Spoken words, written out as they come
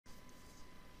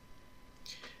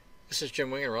This is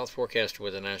Jim Winger, Wealth Forecaster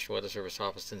with the National Weather Service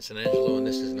office in San Angelo, and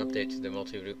this is an update to the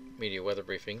multimedia weather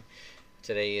briefing.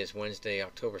 Today is Wednesday,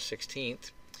 October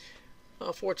 16th.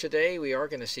 For today, we are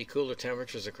going to see cooler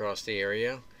temperatures across the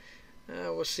area.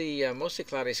 We'll see mostly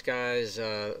cloudy skies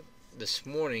this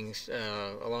morning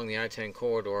along the I-10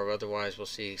 corridor. Otherwise, we'll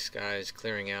see skies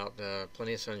clearing out.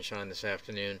 Plenty of sunshine this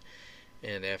afternoon,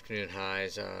 and afternoon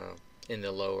highs in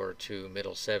the lower to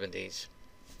middle 70s.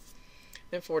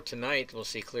 Then for tonight, we'll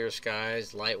see clear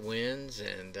skies, light winds,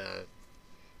 and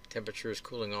temperatures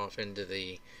cooling off into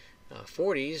the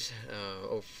 40s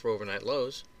for overnight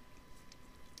lows.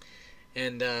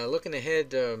 And looking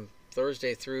ahead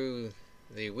Thursday through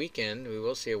the weekend, we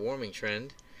will see a warming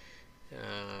trend.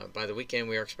 By the weekend,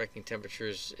 we are expecting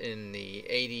temperatures in the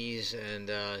 80s and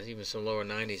even some lower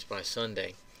 90s by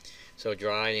Sunday. So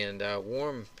dry and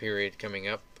warm period coming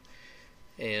up.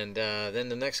 And then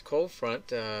the next cold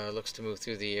front looks to move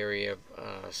through the area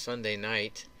Sunday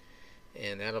night,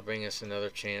 and that'll bring us another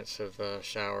chance of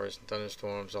showers and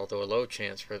thunderstorms, although a low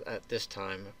chance at this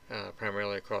time,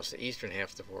 primarily across the eastern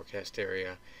half of the forecast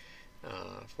area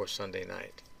for Sunday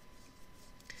night.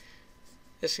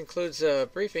 This concludes the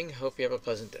briefing. Hope you have a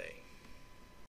pleasant day.